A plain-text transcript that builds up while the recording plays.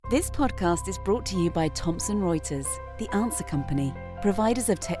This podcast is brought to you by Thomson Reuters, the Answer Company, providers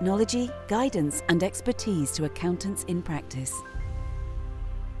of technology, guidance, and expertise to accountants in practice.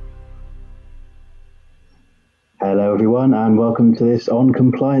 Hello everyone and welcome to this On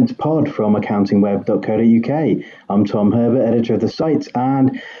Compliance pod from accountingweb.co.uk. I'm Tom Herbert, editor of the site,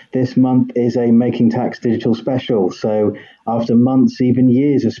 and this month is a Making Tax Digital special. So after months, even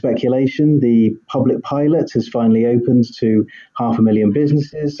years of speculation, the public pilot has finally opened to 500,000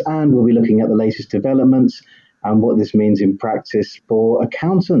 businesses, and we'll be looking at the latest developments and what this means in practice for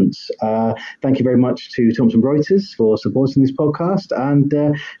accountants. Thank you very much to Thomson Reuters for supporting this podcast,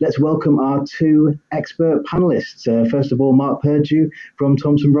 and let's welcome our two expert panelists. First of all, Mark Perdue from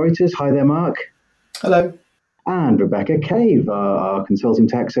Thomson Reuters. Hi there, Mark. Hello. And Rebecca Cave, our consulting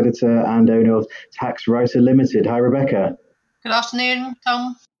tax editor and owner of Tax Writer Limited. Hi, Rebecca. Good afternoon,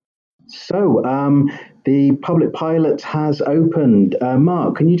 Tom. So, the public pilot has opened.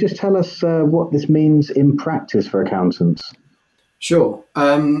 Mark, can you just tell us what this means in practice for accountants? Sure.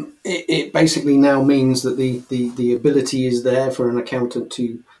 It basically now means that the ability is there for an accountant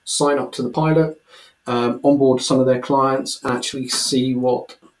to sign up to the pilot, onboard some of their clients, and actually see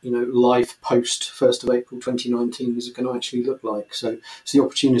what life post 1st of April 2019 is going to actually look like. So it's the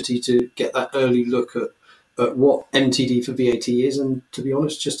opportunity to get that early look at what MTD for VAT is, and to be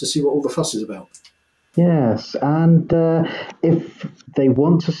honest, just to see what all the fuss is about. Yes, and if they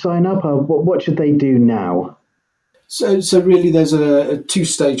want to sign up, what should they do now? So really there's a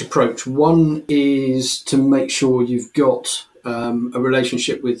two-stage approach. One is to make sure you've got a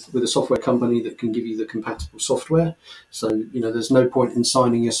relationship with a software company that can give you the compatible software. So, there's no point in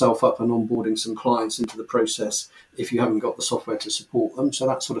signing yourself up and onboarding some clients into the process if you haven't got the software to support them. So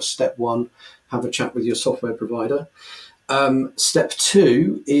that's sort of step one, have a chat with your software provider. Step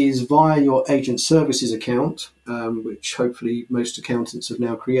two is via your agent services account, which hopefully most accountants have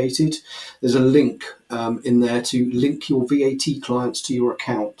now created. There's a link in there to link your VAT clients to your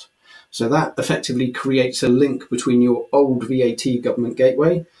account. So that effectively creates a link between your old VAT government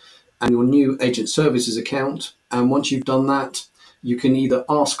gateway and your new agent services account. And once you've done that, you can either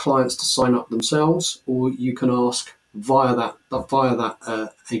ask clients to sign up themselves, or you can ask via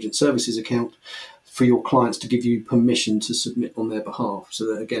that agent services account for your clients to give you permission to submit on their behalf.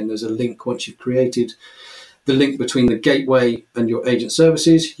 So that, again, there's a link once you've created the link between the gateway and your agent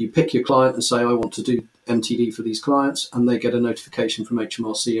services. You pick your client and say, I want to do MTD for these clients, and they get a notification from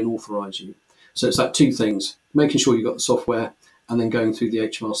HMRC and authorise you. So it's that two things, making sure you've got the software and then going through the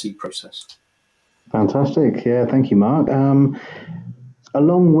HMRC process. Fantastic. Yeah, thank you, Mark.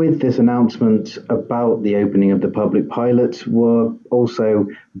 Along with this announcement about the opening of the public pilot, were also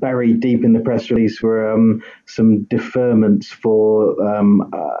buried deep in the press release were some deferments for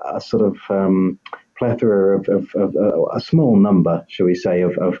a sort of plethora of a small number, shall we say,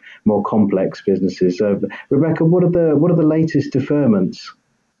 of more complex businesses. Rebecca, what are the latest deferments?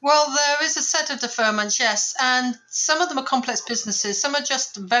 Well, there is a set of deferments, yes, and some of them are complex businesses, some are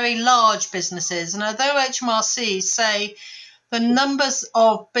just very large businesses. And although HMRC say the numbers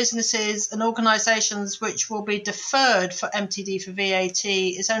of businesses and organisations which will be deferred for MTD for VAT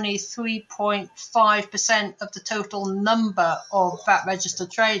is only 3.5% of the total number of VAT registered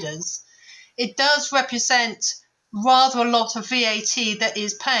traders, it does represent rather a lot of VAT that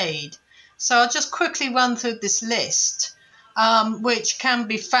is paid. So I'll just quickly run through this list, which can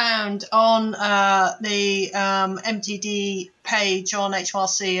be found on the MTD page on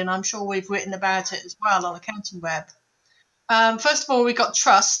HMRC, and I'm sure we've written about it as well on Accounting Web. First of all, we've got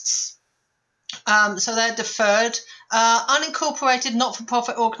trusts, so they're deferred. Unincorporated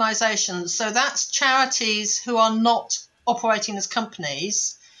not-for-profit organisations, so that's charities who are not operating as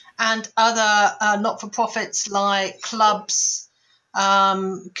companies, and other not-for-profits like clubs,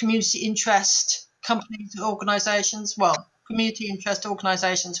 community interest companies or organisations, community interest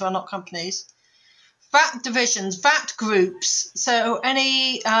organisations who are not companies. VAT divisions, VAT groups, so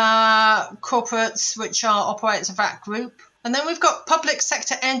any corporates which are operate as a VAT group. And then we've got public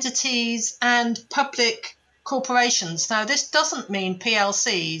sector entities and public corporations. Now, this doesn't mean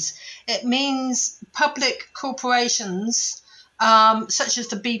PLCs. It means public corporations such as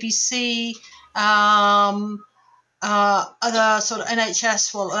the BBC, other sort of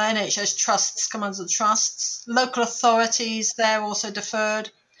NHS, NHS trusts come under trusts. Local authorities, they're also deferred.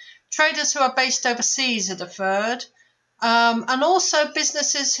 Traders who are based overseas are deferred. And also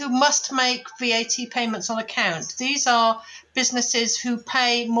businesses who must make VAT payments on account. These are businesses who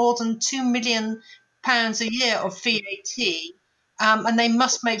pay more than £2 million a year of VAT, and they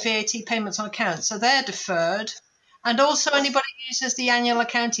must make VAT payments on account. So they're deferred. And also anybody who uses the annual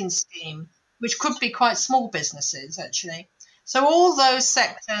accounting scheme, which could be quite small businesses, actually. So all those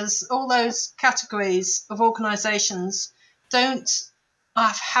sectors, all those categories of organisations don't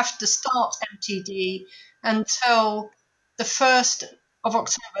have to start MTD until the 1st of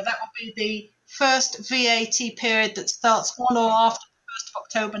October. That will be the first VAT period that starts on or after the 1st of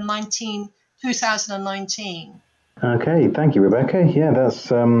October 2019. Okay, thank you, Rebecca. Yeah, that's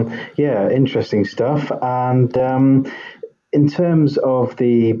interesting stuff. And in terms of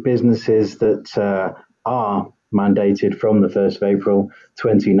the businesses that are mandated from the 1st of April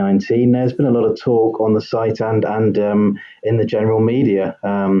 2019, there's been a lot of talk on the site and in the general media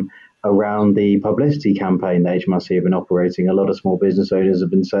around the publicity campaign that HMRC have been operating. A lot of small business owners have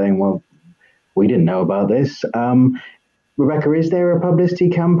been saying, well, we didn't know about this. Rebecca, is there a publicity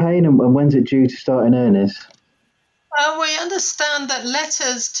campaign, and when's it due to start in earnest? We understand that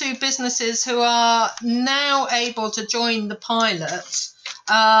letters to businesses who are now able to join the pilot,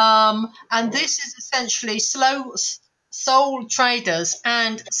 and this is essentially sole traders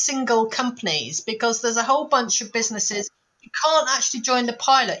and single companies, because there's a whole bunch of businesses who can't actually join the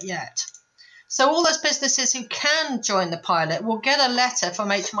pilot yet. So all those businesses who can join the pilot will get a letter from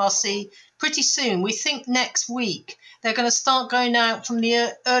HMRC pretty soon. We think next week. They're going to start going out from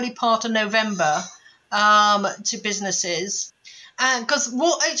the early part of November to businesses. And because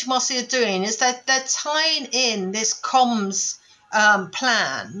what HMRC are doing is that they're tying in this comms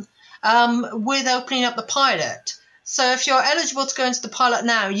plan with opening up the pilot. So if you're eligible to go into the pilot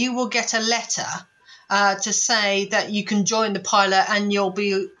now, you will get a letter to say that you can join the pilot, and you'll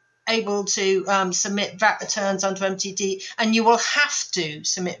be able to submit VAT returns under MTD, and you will have to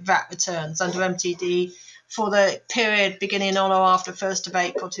submit VAT returns under MTD for the period beginning on or after 1st of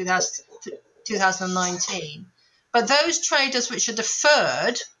April 2019. But those traders which are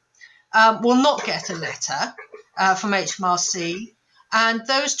deferred will not get a letter from HMRC, and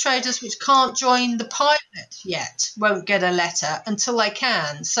those traders which can't join the pilot yet won't get a letter until they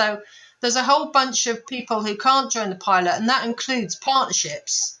can. So there's a whole bunch of people who can't join the pilot, and that includes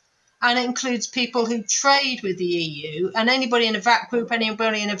partnerships, and it includes people who trade with the EU, and anybody in a VAT group,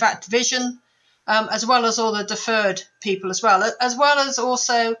 anybody in a VAT division, as well as all the deferred people as well as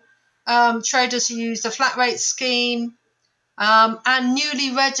also traders who use the flat rate scheme, and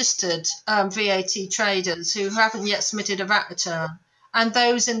newly registered VAT traders who haven't yet submitted a VAT return, and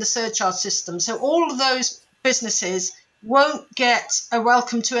those in the surcharge system. So all of those businesses won't get a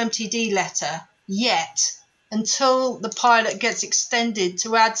welcome to MTD letter yet until the pilot gets extended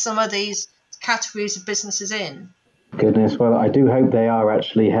to add some of these categories of businesses in. Goodness, well, I do hope they are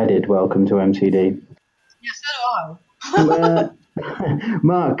actually headed welcome to MTD. Yes, so do I.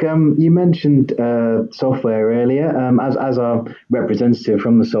 Mark, you mentioned software earlier. As our representative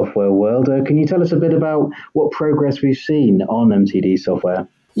from the software world, can you tell us a bit about what progress we've seen on MTD software?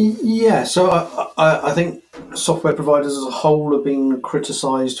 Yeah, so I think software providers as a whole have been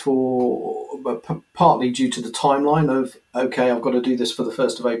criticised partly due to the timeline of, okay, I've got to do this for the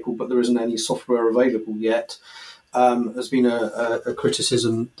 1st of April, but there isn't any software available yet. Has been a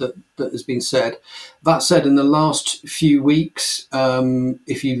criticism that has been said. That said, in the last few weeks,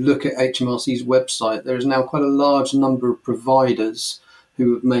 if you look at HMRC's website, there is now quite a large number of providers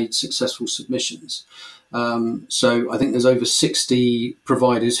who have made successful submissions. So I think there's over 60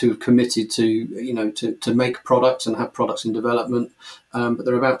 providers who have committed to make products and have products in development, but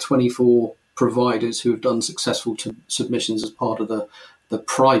there are about 24 providers who have done successful submissions as part of the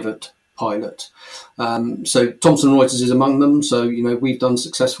private pilot. So Thomson Reuters is among them. So, we've done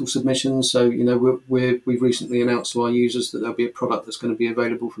successful submissions. So, we've recently announced to our users that there'll be a product that's going to be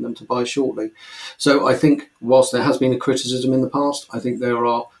available for them to buy shortly. So I think whilst there has been a criticism in the past, I think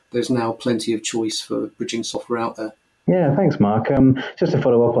there's now plenty of choice for bridging software out there. Yeah, thanks, Mark. Just to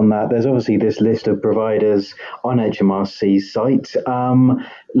follow up on that, there's obviously this list of providers on HMRC's site,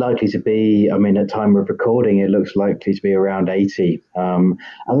 likely to be, at time of recording, it looks likely to be around 80. Are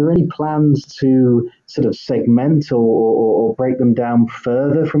there any plans to sort of segment or break them down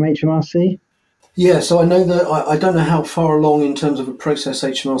further from HMRC? Yeah, so I know that I don't know how far along in terms of a process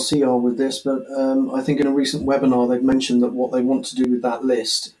HMRC are with this, but I think in a recent webinar they've mentioned that what they want to do with that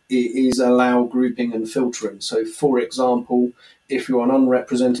list is allow grouping and filtering. So, for example, if you're an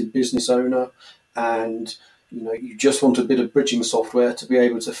unrepresented business owner and you just want a bit of bridging software to be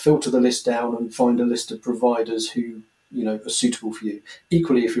able to filter the list down and find a list of providers who are suitable for you.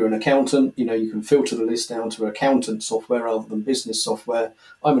 Equally, if you're an accountant, you can filter the list down to accountant software rather than business software.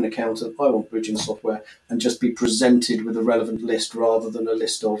 I'm an accountant, I want bridging software, and just be presented with a relevant list rather than a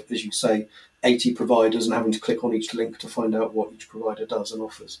list of, as you say, 80 providers and having to click on each link to find out what each provider does and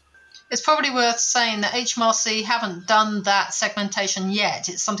offers. It's probably worth saying that HMRC haven't done that segmentation yet.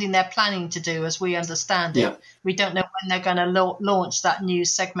 It's something they're planning to do, as we understand it. Yeah. We don't know when they're going to launch that new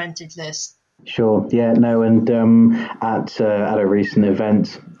segmented list. Sure. Yeah. No. And at a recent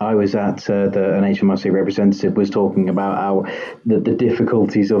event I was at, an HMRC representative was talking about how the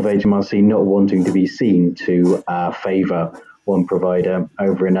difficulties of HMRC not wanting to be seen to favour one provider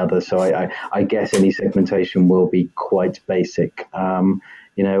over another. So I guess any segmentation will be quite basic.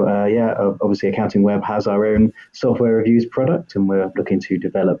 Obviously Accounting Web has our own software reviews product, and we're looking to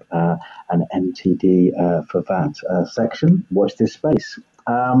develop an MTD for that section. Watch this space.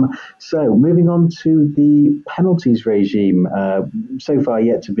 So moving on to the penalties regime, so far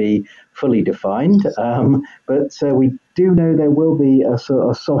yet to be fully defined, but we do know there will be a sort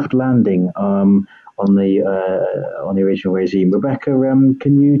of soft landing on the original regime. Rebecca,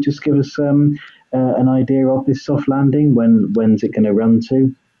 can you just give us an idea of this soft landing? When's it going to run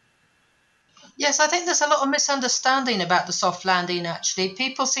to? Yes, I think there's a lot of misunderstanding about the soft landing, actually.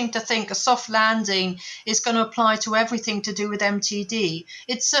 People seem to think a soft landing is going to apply to everything to do with MTD.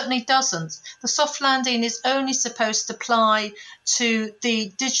 It certainly doesn't. The soft landing is only supposed to apply to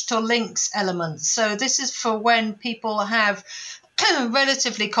the digital links element. So this is for when people have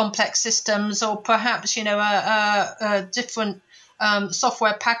relatively complex systems, or perhaps, different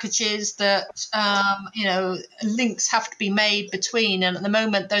software packages that, links have to be made between. And at the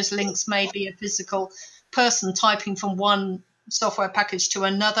moment, those links may be a physical person typing from one software package to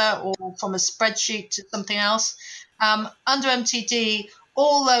another, or from a spreadsheet to something else. Under MTD,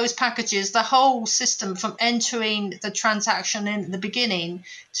 all those packages, the whole system from entering the transaction in at the beginning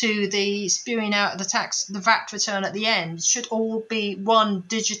to the spewing out of the VAT return at the end, should all be one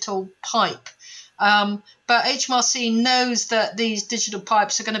digital pipe. But HMRC knows that these digital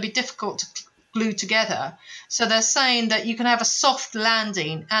pipes are going to be difficult to glue together. So they're saying that you can have a soft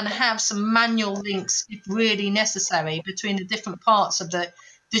landing and have some manual links, if really necessary, between the different parts of the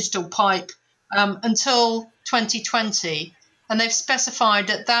digital pipe until 2020. And they've specified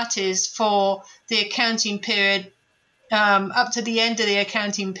that is for the accounting period up to the end of the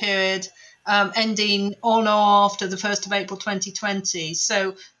accounting period, ending on or after the 1st of April 2020.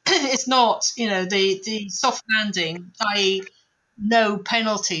 So it's not, the soft landing, i.e. no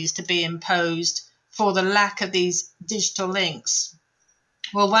penalties to be imposed for the lack of these digital links,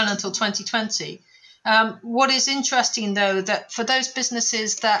 will run until 2020. What is interesting, though, that for those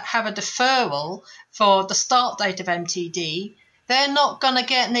businesses that have a deferral for the start date of MTD, they're not going to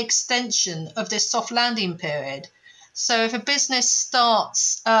get an extension of this soft landing period. So if a business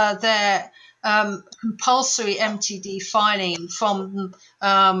starts their compulsory MTD filing from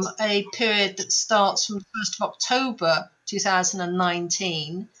a period that starts from the 1st of October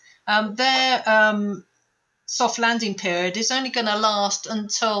 2019, their soft landing period is only going to last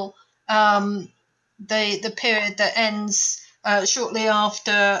until the period that ends shortly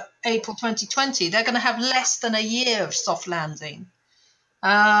after April 2020. They're going to have less than a year of soft landing,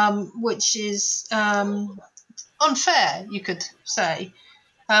 which is unfair, you could say.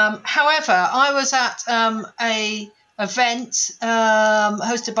 However, I was at a event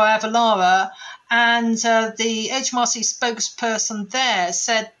hosted by Avalara, and the HMRC spokesperson there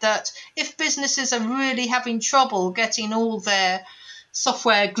said that if businesses are really having trouble getting all their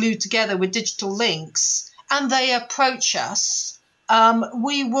software glued together with digital links, and they approach us,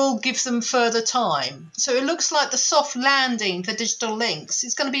 we will give them further time. So it looks like the soft landing for digital links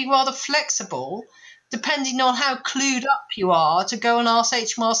is going to be rather flexible, depending on how clued up you are to go and ask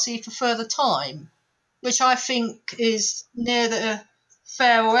HMRC for further time, which I think is neither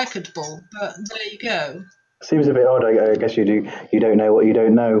fair or equitable. But there you go. Seems a bit odd. I guess you don't know what you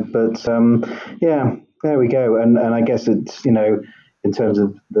don't know. But yeah, there we go. And I guess it's, in terms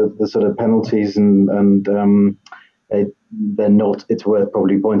of the sort of penalties and they're not. It's worth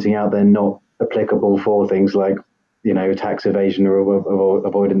probably pointing out they're not applicable for things like tax evasion or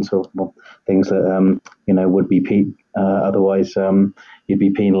avoidance, or things that would be otherwise you'd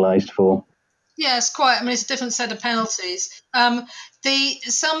be penalised for. Yes, quite. I mean, it's a different set of penalties.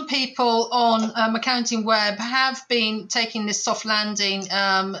 Some people on Accounting Web have been taking this soft landing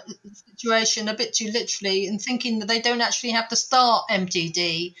situation a bit too literally and thinking that they don't actually have to start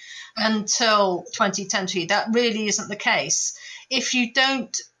MTD until 2020. That really isn't the case. If you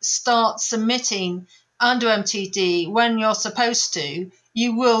don't start submitting under MTD when you're supposed to,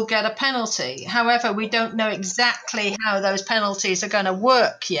 you will get a penalty. However, we don't know exactly how those penalties are going to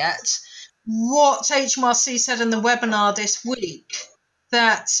work yet. What HMRC said in the webinar this week,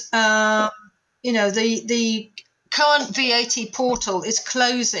 that the current VAT portal is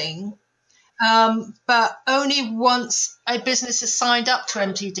closing but only once a business is signed up to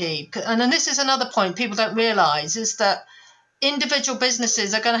MTD. And then this is another point people don't realise, is that individual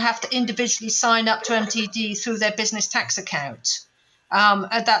businesses are going to have to individually sign up to MTD through their business tax account.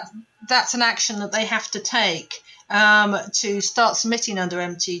 And that's an action that they have to take to start submitting under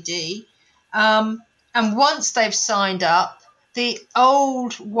MTD. And once they've signed up, the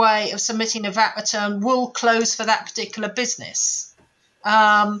old way of submitting a VAT return will close for that particular business.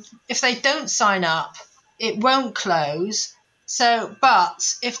 If they don't sign up, it won't close.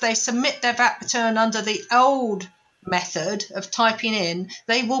 But if they submit their VAT return under the old method of typing in,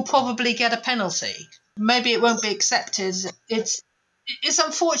 they will probably get a penalty. Maybe it won't be accepted. It's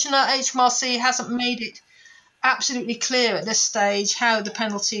unfortunate HMRC hasn't made it absolutely clear at this stage how the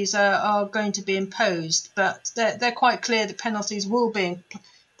penalties are going to be imposed, but they're quite clear the penalties will be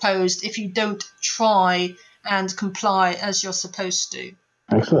imposed if you don't try and comply as you're supposed to.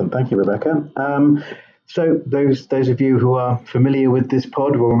 Excellent. Thank you, Rebecca. So those of you who are familiar with this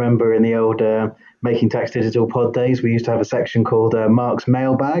pod will remember in the old Making Tax Digital pod days, we used to have a section called Mark's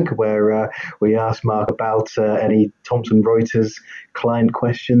Mailbag, where we asked Mark about any Thomson Reuters client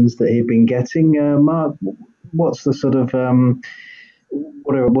questions that he'd been getting. Mark, what's the sort of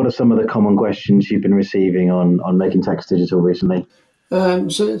what are some of the common questions you've been receiving on Making Tax Digital recently?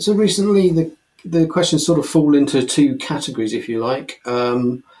 So recently the questions sort of fall into two categories, if you like.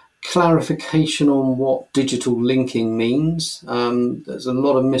 Clarification on what digital linking means. There's a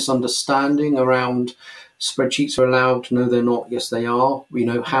lot of misunderstanding around spreadsheets are allowed. No, they're not. Yes, they are.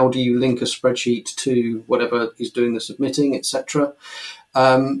 How do you link a spreadsheet to whatever is doing the submitting, etc.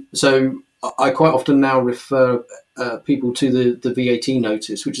 So I quite often now refer people to the VAT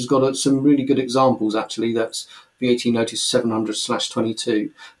notice, which has got some really good examples, actually. That's VAT notice 700/22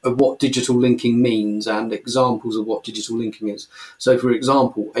 of what digital linking means and examples of what digital linking is. So, for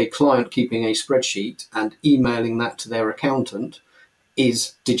example, a client keeping a spreadsheet and emailing that to their accountant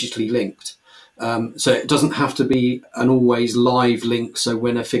is digitally linked. So it doesn't have to be an always live link. So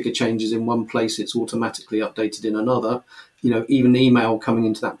when a figure changes in one place, it's automatically updated in another. Even email coming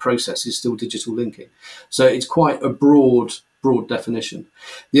into that process is still digital linking. So it's quite a broad definition.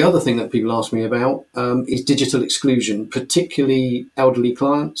 The other thing that people ask me about is digital exclusion, particularly elderly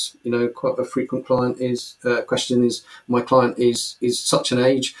clients. Quite a frequent question is, my client is such an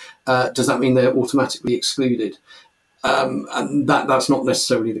age, does that mean they're automatically excluded? And that's not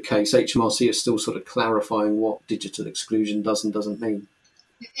necessarily the case. HMRC is still sort of clarifying what digital exclusion does and doesn't mean.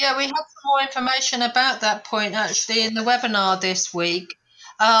 Yeah, we had some more information about that point actually in the webinar this week.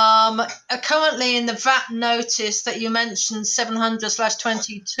 Currently in the VAT notice that you mentioned,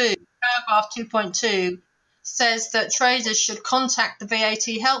 700/22, paragraph 2.2, says that traders should contact the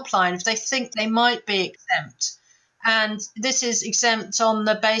VAT helpline if they think they might be exempt. And this is exempt on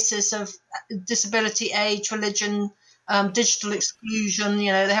the basis of disability, age, religion, digital exclusion, they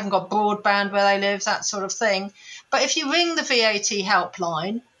haven't got broadband where they live, that sort of thing. But if you ring the VAT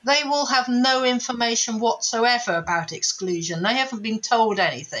helpline, they will have no information whatsoever about exclusion. They haven't been told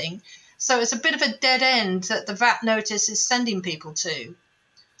anything. So it's a bit of a dead end that the VAT notice is sending people to.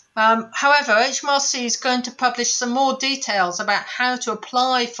 However, HMRC is going to publish some more details about how to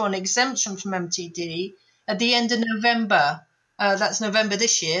apply for an exemption from MTD at the end of November. That's November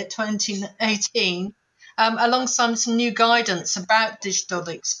this year, 2018. Alongside some new guidance about digital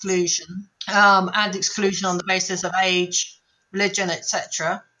exclusion and exclusion on the basis of age, religion,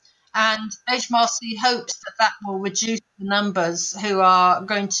 etc. And HMRC hopes that will reduce the numbers who are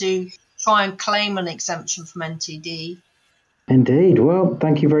going to try and claim an exemption from MTD. Indeed. Well,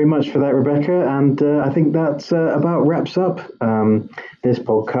 thank you very much for that, Rebecca. And I think that about wraps up this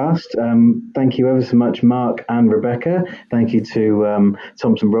podcast. Thank you ever so much, Mark and Rebecca. Thank you to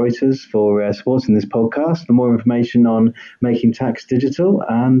Thomson Reuters for supporting this podcast. For more information on Making Tax Digital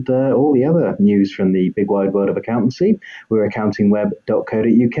and all the other news from the big wide world of accountancy, we're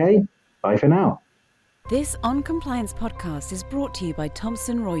accountingweb.co.uk. Bye for now. This On Compliance podcast is brought to you by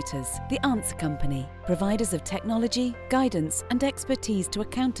Thomson Reuters, the Answer Company, providers of technology, guidance and expertise to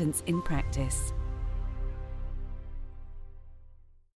accountants in practice.